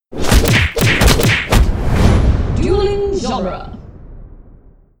genre.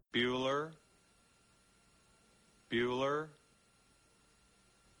 Bueller. Bueller.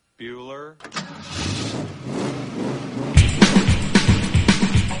 Bueller.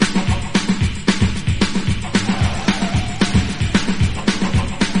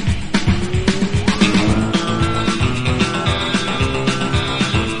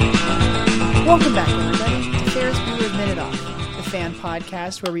 Welcome back, everybody, to Ferris Bueller's Minute Off, the fan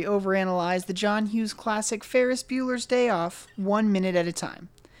podcast where we overanalyze the John Hughes classic Ferris Bueller's Day Off 1 minute at a time.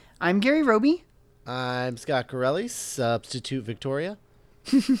 I'm Gary Roby. I'm Scott Corelli, substitute Victoria.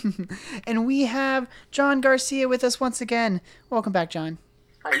 And we have John Garcia with us once again. Welcome back, John.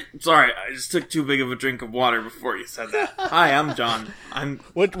 Sorry, I just took too big of a drink of water before you said that. Hi, I'm John.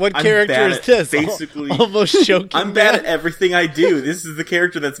 What I'm character bad is at this? Basically, Almost choking. I'm bad at everything I do. This is the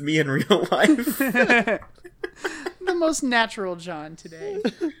character that's me in real life. The most natural John today.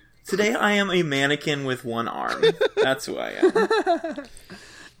 Today I am a mannequin with one arm. That's who I am.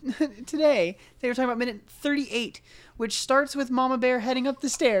 Today, they were talking about minute 38, which starts with Mama Bear heading up the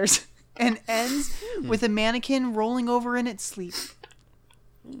stairs and ends with a mannequin rolling over in its sleep.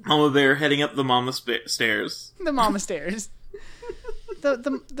 Mama Bear heading up the mama stairs. The Mama stairs.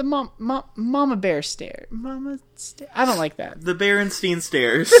 The Mama Bear stare. I don't like that. The Berenstein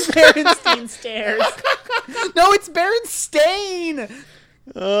stairs. Berenstein stairs. No, it's Berenstain.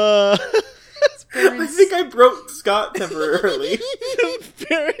 It's I think I broke Scott temporarily.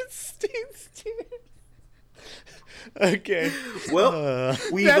 Berenstein stairs. Okay. Well,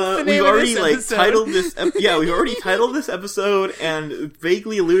 we've That's the name of already this episode. titled this. We've already titled this episode and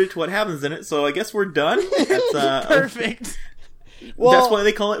vaguely alluded to what happens in it. So I guess we're done. That's Perfect. Well, that's why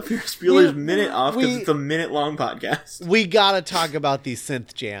they call it Ferris Bueller's Minute Off, because we- it's a minute-long podcast. we gotta talk about these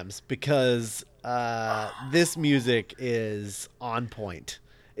synth jams because this music is on point.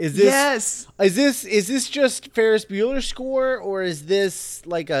 Is this is this just Ferris Bueller's score, or is this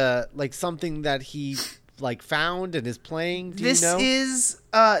like something that he found and is playing? Do you know?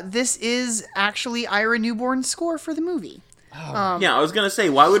 This is actually Ira Newborn's score for the movie. Yeah, I was gonna say,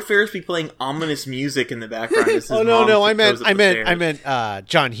 why would Ferris be playing ominous music in the background? As his Oh no, mom I goes up the meant stairs?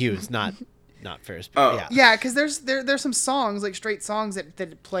 John Hughes, not Ferris Bueller. Oh. Yeah. Yeah, because there's some songs, like straight songs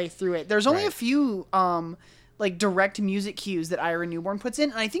that play through it. There's only a Right. few direct music cues that Ira Newborn puts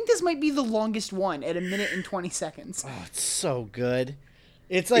in, and I think this might be the longest one at 1 minute and 20 seconds. Oh, it's so good.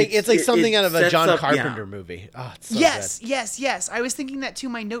 It's like It something out of a sets John up- Carpenter yeah. movie. Oh, it's so Yes. I was thinking that too.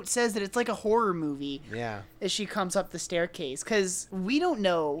 My note says that it's like a horror movie. good. Yeah. As she comes up the staircase, because we don't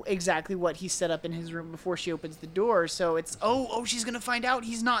know exactly what he set up in his room before she opens the door. So it's she's gonna find out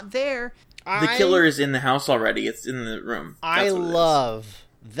he's not there. The killer is in the house already. It's in the room. I That's what it is. love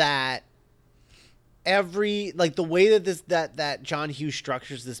that the way that John Hughes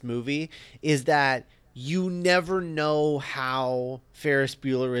structures this movie is that you never know how Ferris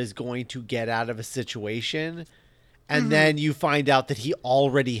Bueller is going to get out of a situation, and then you find out that he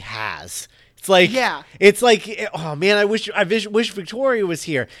already has. It's like, Yeah. It's like, oh man, I wish Victoria was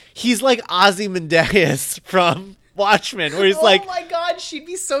here. He's like Ozymandias from Watchmen, where he's Oh my god, she'd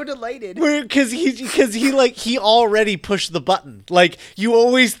be so delighted. because he already pushed the button. Like, you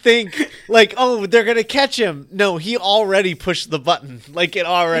always think like, oh, they're gonna catch him. No, he already pushed the button. Like, it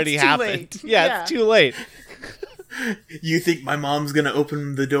already It's too happened. late. Yeah, Yeah. it's too late. You think my mom's gonna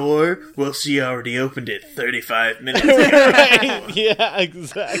open the door? Well, she already opened it 35 minutes ago. Right? Yeah,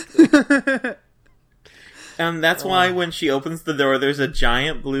 exactly. And that's why when she opens the door, there's a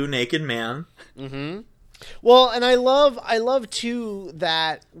giant blue naked man. Well, and I love too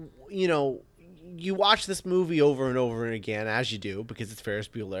that, you know, you watch this movie over and over again, as you do, because it's Ferris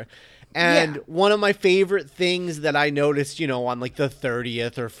Bueller. And Yeah. one of my favorite things that I noticed, you know, on like the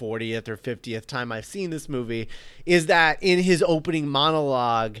 30th or 40th or 50th time I've seen this movie is that in his opening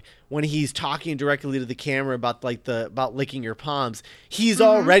monologue, when he's talking directly to the camera about about licking your palms, he's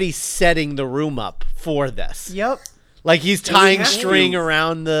already setting the room up for this. Yep. Like, he's tying have string to.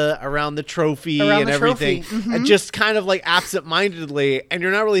 around the trophy Around and the trophy. everything, and just kind of like absentmindedly, and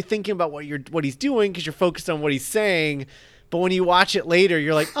you're not really thinking about what he's doing because you're focused on what he's saying. But when you watch it later,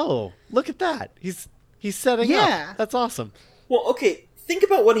 you're like, oh, look at that, he's setting Yeah. up. That's awesome. Well, okay, think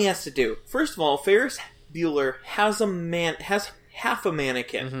about what he has to do. First of all, Ferris Bueller has half a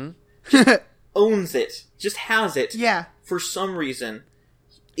mannequin. Just owns it. Just has it. Yeah. For some reason.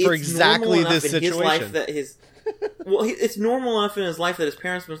 For It's exactly normal enough this in his life situation. that his it's normal enough in his life that his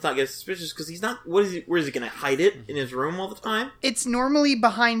parents must not get suspicious because he's not. Where is he going to hide it in his room all the time? It's normally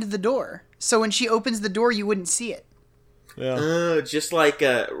behind the door. So when she opens the door, you wouldn't see it. Yeah. Just like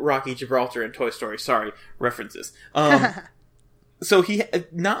Rocky Gibraltar in Toy Story. Sorry, references. So he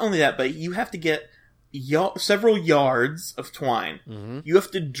not only that, but you have to get several yards of twine. You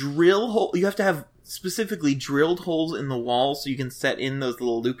have to drill hole. You have to have specifically drilled holes in the wall so you can set in those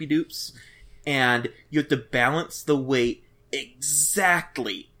little loopy doops, and you have to balance the weight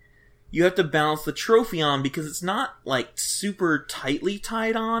exactly. You have to balance the trophy on because it's not like super tightly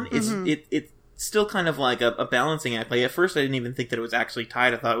tied on. It's still kind of like a balancing act. Like at first, I didn't even think that it was actually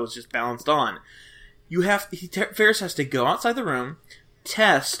tied. I thought it was just balanced on. Ferris has to go outside the room,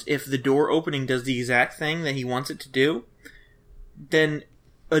 test if the door opening does the exact thing that he wants it to do, then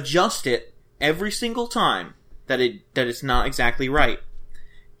adjust it every single time that it's not exactly right.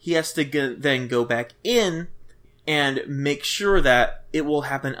 He has to then go back in and make sure that it will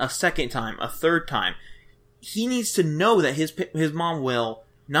happen a second time, a third time. He needs to know that his mom will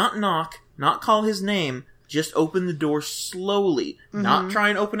not knock, not call his name, just open the door slowly. Not try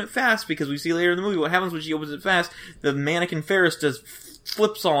and open it fast, because we see later in the movie what happens when she opens it fast. The mannequin Ferris does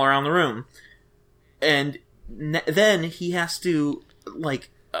flips all around the room. And then he has to, like,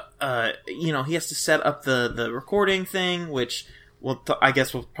 he has to set up the recording thing, which I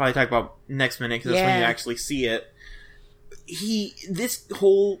guess we'll probably talk about next minute, because that's when you actually see it. This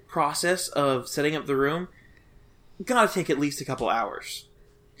whole process of setting up the room gotta take at least a couple hours.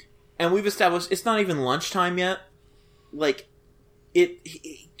 And we've established it's not even lunchtime yet. Like,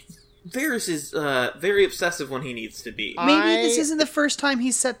 Ferris is very obsessive when he needs to be. Maybe this isn't the first time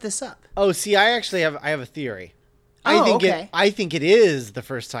he's set this up. Oh, see, I actually have a theory. Okay. I think it is the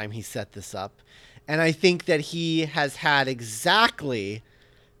first time he set this up, and I think that he has had exactly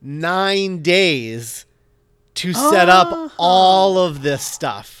 9 days to set up all of this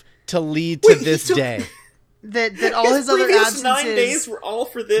stuff to lead to this day. That all his other absences 9 days were all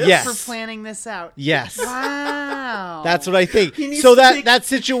for this? Yes. for planning this out. Yes. Wow. That's what I think. So that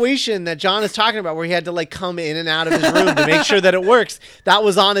situation that John is talking about, where he had to like come in and out of his room to make sure that it works, that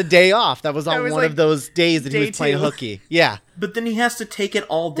was on a day off. That was on one of those days that he was playing hooky. Yeah. But then he has to take it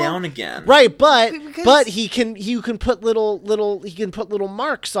all down again. Right, but he can put little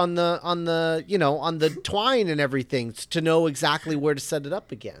marks on the on the twine and everything to know exactly where to set it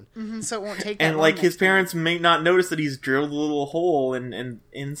up again. So it won't take that And long like next his time. parents may not notice that he's drilled a little hole and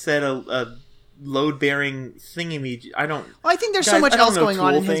instead a load-bearing thingy. I think there's so much else going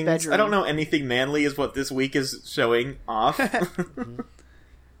on in his bedroom. I don't know anything manly is what this week is showing off.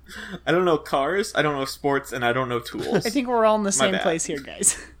 I don't know cars, I don't know sports, and I don't know tools. I think we're all in the same bad. place here,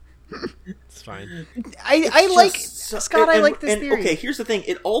 guys. It's fine. I like this theory. Okay, here's the thing.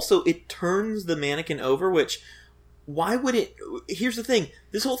 It turns the mannequin over, which, why would it... Here's the thing.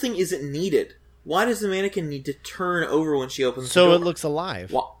 This whole thing isn't needed. Why does the mannequin need to turn over when she opens the door? So it looks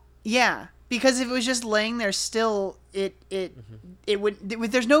alive. Yeah, because if it was just laying there still, it would.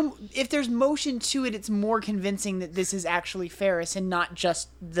 If there's motion to it, it's more convincing that this is actually Ferris and not just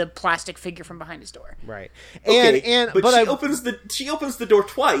the plastic figure from behind his door. Right. But she opens the door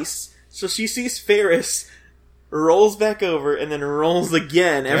twice, so she sees Ferris, rolls back over, and then rolls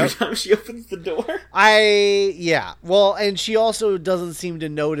again every time she opens the door. Well, and she also doesn't seem to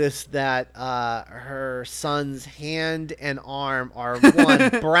notice that her son's hand and arm are,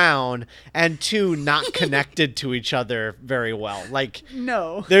 one, brown, and two, not connected to each other very well. Like,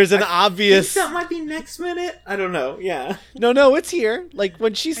 No. there's an obvious... That might be next minute? I don't know, yeah. No, it's here. Like,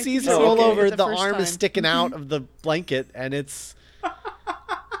 when she sees it roll over, the the first arm time. is sticking out of the blanket, and it's...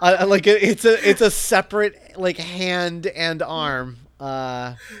 like it's a separate like hand and arm.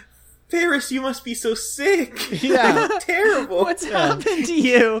 Ferris, you must be so sick. Yeah. Terrible. What's happened to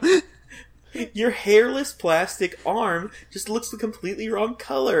you? Your hairless plastic arm just looks the completely wrong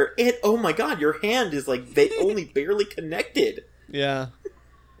color. And oh my god, your hand is like only barely connected. Yeah.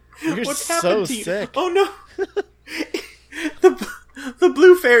 You're What's so happened to you? sick. Oh no. the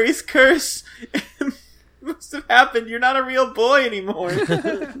blue fairy's curse must have happened. You're not a real boy anymore.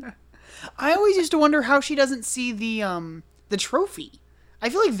 I always used to wonder how she doesn't see the trophy. I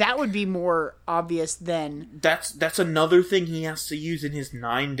feel like that would be more obvious than That's another thing he has to use in his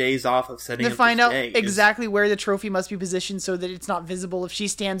 9 days off of setting to up find this out day, exactly where the trophy must be positioned so that it's not visible. If she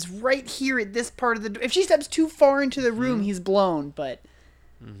stands right here at this part of the... If she steps too far into the room, he's blown, but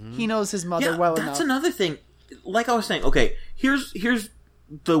he knows his mother well enough. That's another thing. Like I was saying, okay, here's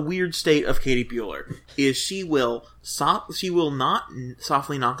the weird state of Katie Bueller is she will not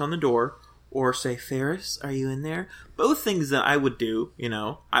softly knock on the door or say, Ferris, are you in there? Both things that I would do, you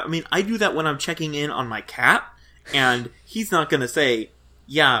know. I mean, I do that when I'm checking in on my cat, and he's not going to say,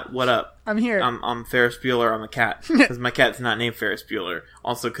 yeah, what up? I'm here. I'm Ferris Bueller, I'm a cat. Because my cat's not named Ferris Bueller.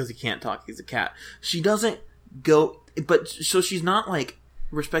 Also because he can't talk, he's a cat. She doesn't go... But, so she's not, like,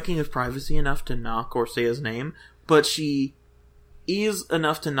 respecting his privacy enough to knock or say his name, but she is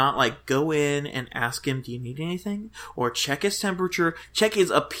enough to not like go in and ask him, do you need anything? Or check his temperature, check his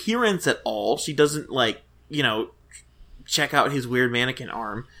appearance at all. She doesn't like, check out his weird mannequin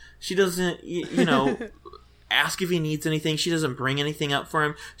arm. She doesn't, ask if he needs anything. She doesn't bring anything up for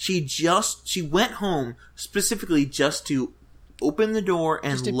him. She went home specifically just to open the door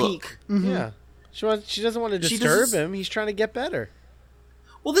and Just to look. peek. Mhm. Yeah. She doesn't want to She disturb doesn't- him. He's trying to get better.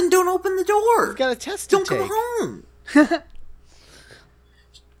 Well, then don't open the door. He's got a test to Don't take. come home.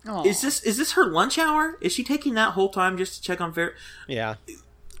 Aw. Is this her lunch hour? Is she taking that whole time just to check on Ferris? Yeah.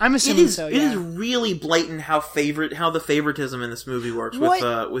 I'm It assuming is. so. It Yeah. is really blatant how the favoritism in this movie works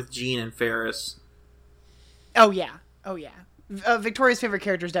with Jean and Ferris. Oh yeah. Victoria's favorite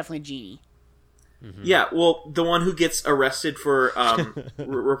character is definitely Jeannie. Yeah, well, the one who gets arrested for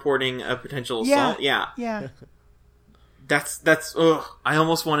reporting a potential assault. Yeah, Yeah. that's. Ugh. I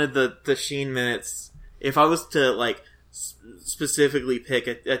almost wanted the Sheen minutes. If I was to like specifically pick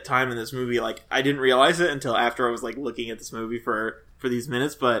a time in this movie, like I didn't realize it until after I was like looking at this movie for these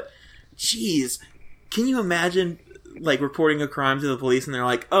minutes. But, jeez, can you imagine like reporting a crime to the police and they're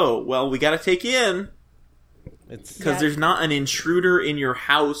like, "Oh, well, we got to take you in It's because there's not an intruder in your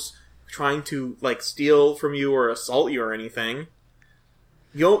house trying to like steal from you or assault you or anything.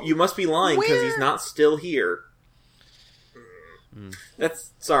 You must be lying because he's Where- not still here."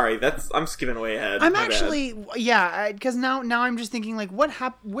 I'm skipping way ahead. I'm My bad. actually because now I'm just thinking like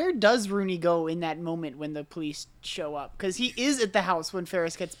where does Rooney go in that moment when the police show up, because he is at the house when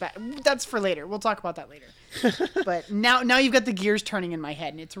Ferris gets back. That's for later, we'll talk about that later. But now you've got the gears turning in my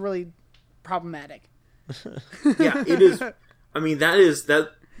head and it's really problematic. Yeah, it is. I mean, that's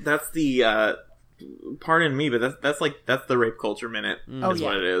the pardon me, but that's the rape culture minute. Oh, Is yeah.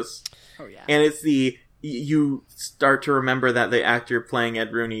 what it is. Oh yeah. And it's you start to remember that the actor playing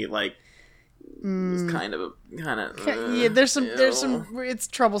Ed Rooney like is kind of yeah, there's some it's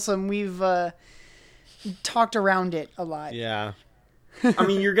troublesome. We've talked around it a lot. yeah. I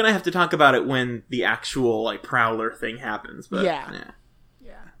mean, you're gonna have to talk about it when the actual like Prowler thing happens. But Yeah.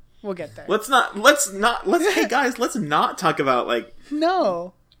 We'll get there. let's hey guys, let's not talk about like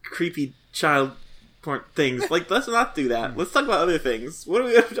No. creepy child porn things. Like, let's not do that. Let's talk about other things. What are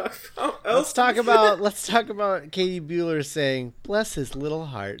we going to talk about? Let's talk about Katie Bueller saying, "Bless his little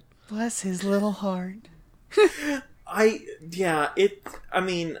heart." Bless his little heart.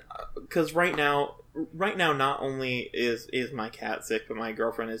 Because right now, not only is my cat sick, but my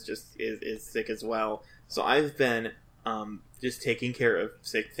girlfriend is sick as well. So I've been just taking care of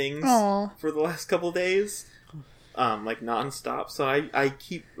sick things Aw. for the last couple of days, like nonstop. So I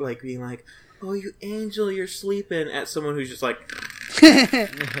keep like being like, "Oh, you angel, you're sleeping," at someone who's just like,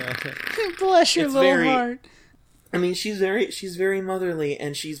 Bless your It's little very- heart. I mean, she's very motherly,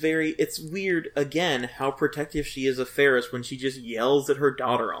 and it's weird, again, how protective she is of Ferris when she just yells at her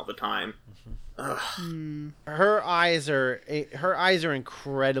daughter all the time. Her eyes are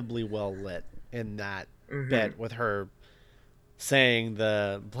incredibly well lit in that bit with her saying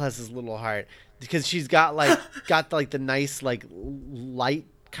the "bless his little heart," because she's got the nice like light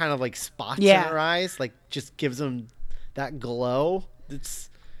kind of like spots in Yeah. her eyes, like just gives them that glow. It's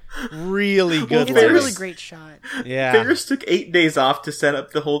really good. It's a Ferris- really great shot. yeah. Ferris took 8 days off to set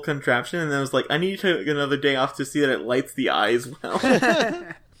up the whole contraption, and then was like, "I need to take another day off to see that it lights the eyes well."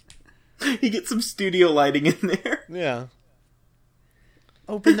 He gets some studio lighting in there. Yeah.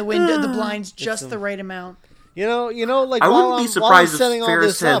 Open the window, the blinds just the right amount. You know, like I while wouldn't be I'm surprised setting if all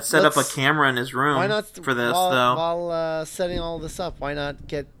Ferris this had set up a let's- camera in his room Why not for this, while, though. While setting all this up, why not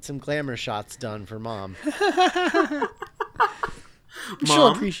get some glamour shots done for Mom? She'll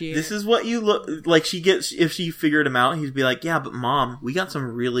Mom, appreciate this it. is what you look like. If she figured him out, he'd be like, "Yeah, but Mom, we got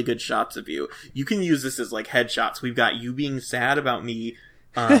some really good shots of you. You can use this as like headshots. We've got you being sad about me.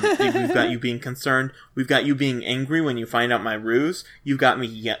 We've got you being concerned. We've got you being angry when you find out my ruse. You've got me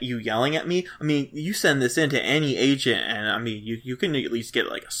you yelling at me. I mean, you send this in to any agent, and I mean, you can at least get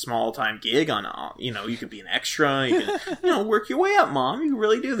like a small time gig on. You could be an extra. You can work your way up, Mom. You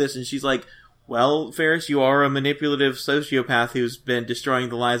really do this." And she's like, "Well, Ferris, you are a manipulative sociopath who's been destroying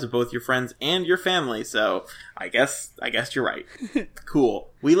the lives of both your friends and your family, so I guess you're right." Cool.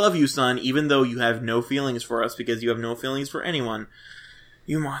 We love you, son, even though you have no feelings for us because you have no feelings for anyone.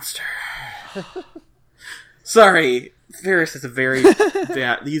 You monster. Sorry. Ferris is a very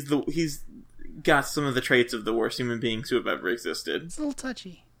bad... He's got some of the traits of the worst human beings who have ever existed. It's a little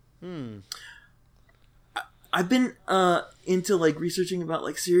touchy. I've been into like researching about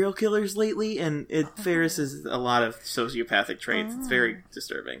like serial killers lately, and Ferris has a lot of sociopathic traits. It's very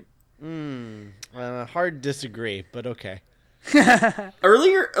disturbing. Hard to disagree, but okay.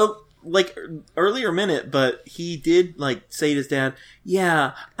 Earlier, like earlier minute, but he did like say to his dad,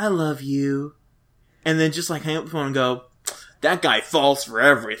 "Yeah, I love you," and then just like hang up the phone and go, "That guy falls for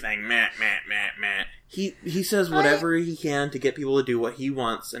everything." Meh. He says whatever he can to get people to do what he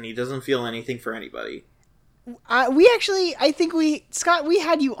wants, and he doesn't feel anything for anybody. I think Scott, we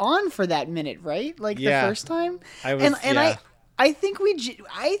had you on for that minute, right? Like the first time, I think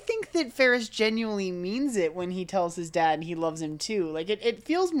I think that Ferris genuinely means it when he tells his dad he loves him too. Like it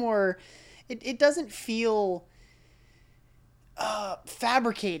feels more, it doesn't feel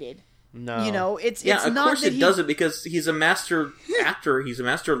fabricated. No, you know, it's of not course that it doesn't, because he's a master actor, he's a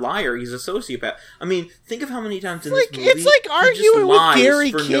master liar, he's a sociopath. I mean, think of how many times in this movie it's like he arguing just with lies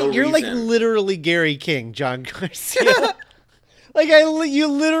Gary for King. no You're like reason. literally Gary King, John Garcia. You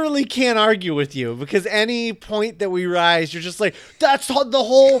literally can't argue with you, because any point that we rise, you're just like, that's the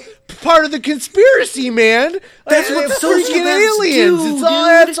whole part of the conspiracy, man. That's what freaking sociopaths aliens. do,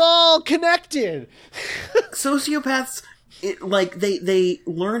 It's dude. all connected. Sociopaths, they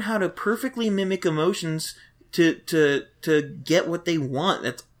learn how to perfectly mimic emotions to get what they want.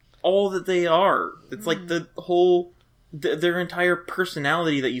 That's all that they are. It's like the whole their entire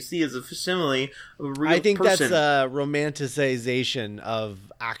personality that you see is a facsimile of a real I think person. that's a romanticization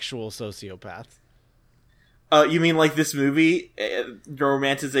of actual sociopaths. You mean like this movie,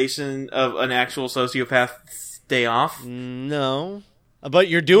 romanticization of an actual sociopath's day off? No. But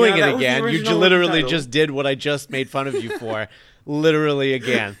you're doing Yeah, that it was the again. You original literally title. just did what I just made fun of you for. Literally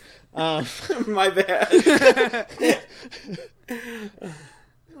again. My bad.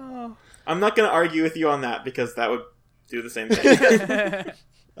 I'm not going to argue with you on that, because that would do the same thing.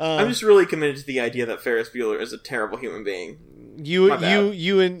 I'm just really committed to the idea that Ferris Bueller is a terrible human being. My bad.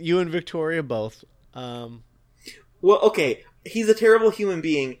 You and Victoria both. Well, okay, he's a terrible human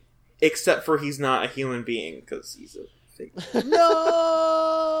being, except for he's not a human being, because he's a fake.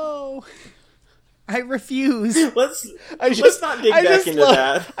 No, I refuse. Let's not dig back into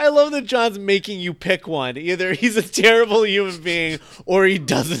that. I love that John's making you pick one. Either he's a terrible human being or he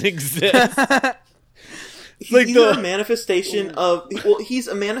doesn't exist. He's a manifestation of... Well, he's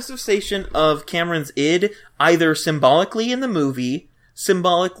a manifestation of Cameron's id, either symbolically in the movie,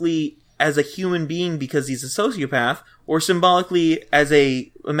 symbolically as a human being because he's a sociopath, or symbolically as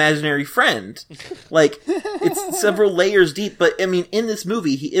a imaginary friend. Like, it's several layers deep, but, I mean, in this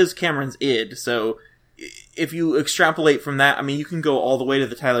movie, he is Cameron's id, so if you extrapolate from that, I mean, you can go all the way to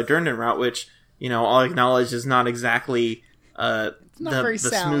the Tyler Durden route, which, you know, I'll acknowledge is not exactly the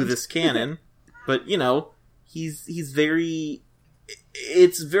smoothest canon, but, you know, he's very...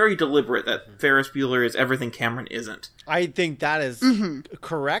 It's very deliberate that Ferris Bueller is everything Cameron isn't. I think that is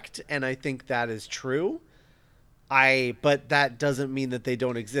correct, and I think that is true. But that doesn't mean that they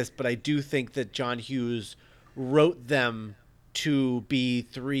don't exist. But I do think that John Hughes wrote them to be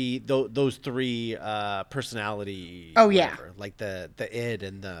those three personality. Oh, yeah. Like the id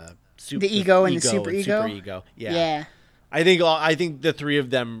and the ego and the super ego. Yeah. I think the three of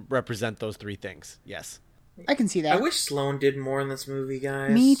them represent those three things. Yes. I can see that. I wish Sloane did more in this movie, guys.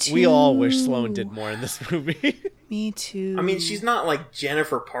 Me too. We all wish Sloane did more in this movie. Me too. I mean, she's not like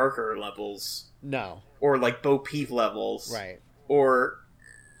Jennifer Parker levels. No. Or like Bo Peep levels. Right. Or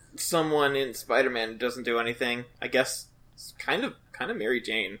someone in Spider-Man who doesn't do anything. I guess it's kind of Mary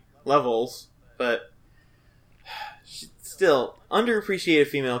Jane levels, but still underappreciated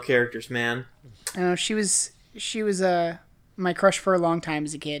female characters, man. I know she was my crush for a long time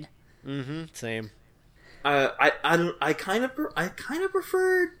as a kid. Mm-hmm. Same. I kind of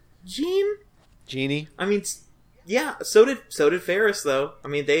prefer Jeannie. I mean, yeah. So did Ferris, though. I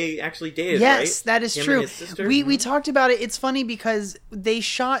mean, they actually dated. Yes, right? that is Him true. and his sister. We talked about it. It's funny because they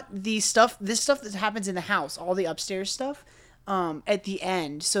shot this stuff that happens in the house, all the upstairs stuff, at the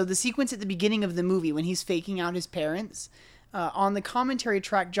end. So the sequence at the beginning of the movie when he's faking out his parents, on the commentary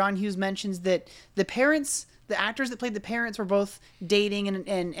track, John Hughes mentions that the actors that played the parents were both dating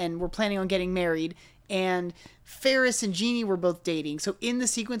and were planning on getting married. And Ferris and Jeannie were both dating. So in the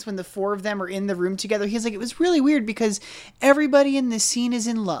sequence when the four of them are in the room together, he's like, it was really weird because everybody in this scene is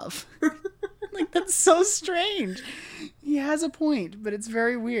in love. Like, that's so strange. He has a point, but it's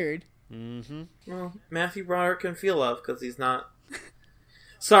very weird. Mm-hmm. Well, Matthew Broderick can feel love because he's not.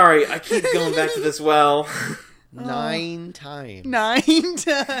 Sorry, I keep going back to this well. 9 times. 9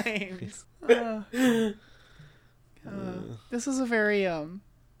 times. This is a very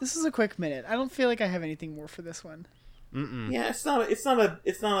This is a quick minute. I don't feel like I have anything more for this one. Mm-mm. Yeah, it's not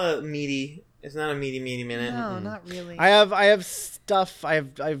a meaty minute. No, not really. I have stuff. I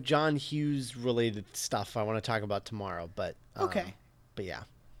have John Hughes related stuff I want to talk about tomorrow. But Okay. But yeah.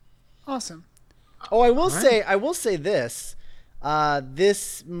 Awesome. Oh, I will say this.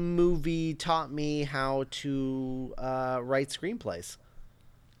 This movie taught me how to write screenplays.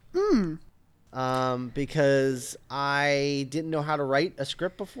 Because I didn't know how to write a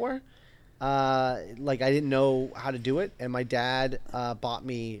script before. Like, I didn't know how to do it, and my dad bought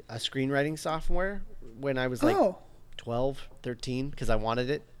me a screenwriting software when I was like 12, 13, because I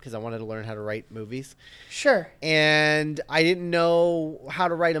wanted to learn how to write movies. Sure. And I didn't know how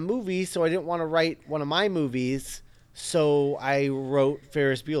to write a movie, so I didn't want to write one of my movies, so I wrote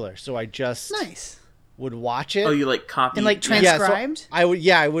Ferris Bueller. So I just would watch it. Oh, you like copied and like transcribed? I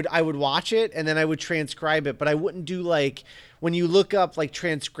would watch it, and then I would transcribe it, but I wouldn't do like when you look up like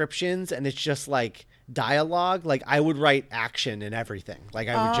transcriptions and it's just like dialogue, like I would write action and everything. Like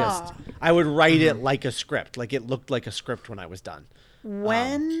I would write it like a script. Like it looked like a script when I was done.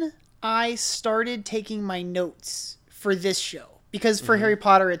 When I started taking my notes for this show, because for Harry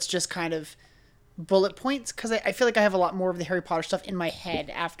Potter it's just kind of bullet points, because I feel like I have a lot more of the Harry Potter stuff in my head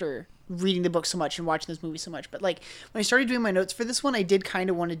after reading the book so much and watching this movie so much. But like when I started doing my notes for this one, I did kind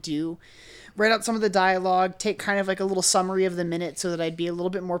of want to write out some of the dialogue, take kind of like a little summary of the minute so that I'd be a little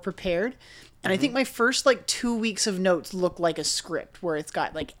bit more prepared. And I think my first like 2 weeks of notes look like a script where it's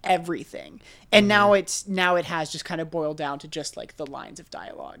got like everything. And now it has just kind of boiled down to just like the lines of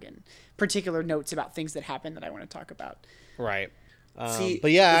dialogue and particular notes about things that happen that I want to talk about. Right. See,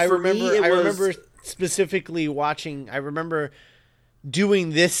 but yeah, I for me, remember specifically watching. I remember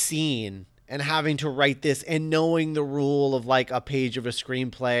doing this scene and having to write this and knowing the rule of like a page of a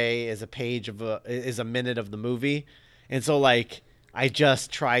screenplay is a minute of the movie, and so like I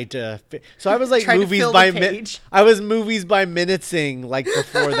just tried to. So I was like movies by I was movies by minutesing like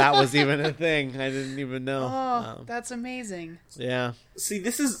before that was even a thing. I didn't even know. Oh, that's amazing. Yeah. See,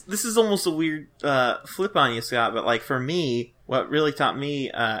 this is almost a weird flip on you, Scott. But like for me, what really taught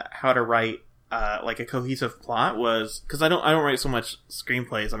me how to write like a cohesive plot was, because I don't write so much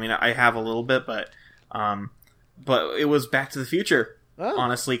screenplays. I mean, I have a little bit, but it was Back to the Future,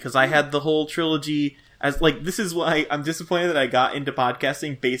 honestly, because I had the whole trilogy as like, this is why I'm disappointed that I got into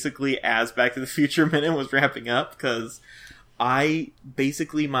podcasting basically as Back to the Future Minute was wrapping up, because I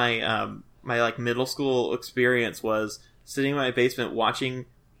basically my like middle school experience was sitting in my basement watching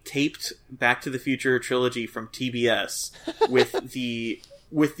taped Back to the Future trilogy from TBS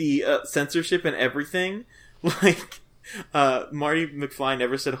with the censorship and everything. Like, Marty McFly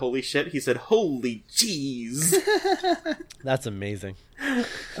never said holy shit, he said holy jeez. That's amazing.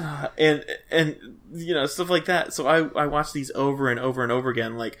 And you know, stuff like that. So I watched these over and over and over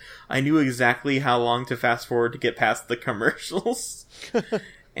again. Like, I knew exactly how long to fast forward to get past the commercials.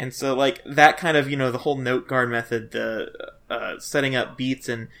 And so like that kind of, you know, the whole note guard method, the setting up beats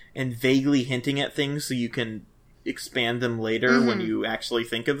and vaguely hinting at things so you can expand them later when you actually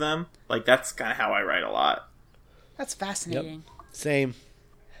think of them. Like, that's kind of how I write a lot. That's fascinating. Yep. Same.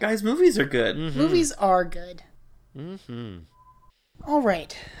 Guys, movies are good. Movies are good. All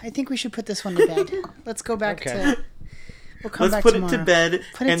right. I think we should put this one to bed. Let's go back to... We'll come Let's back put tomorrow. it to bed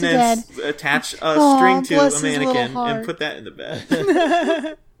Put it and to then bed. attach a Aw, string to bless a his little mannequin heart. and put that in the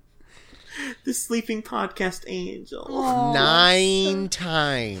bed. The sleeping podcast angel. Aw. 9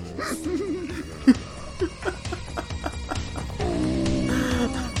 times.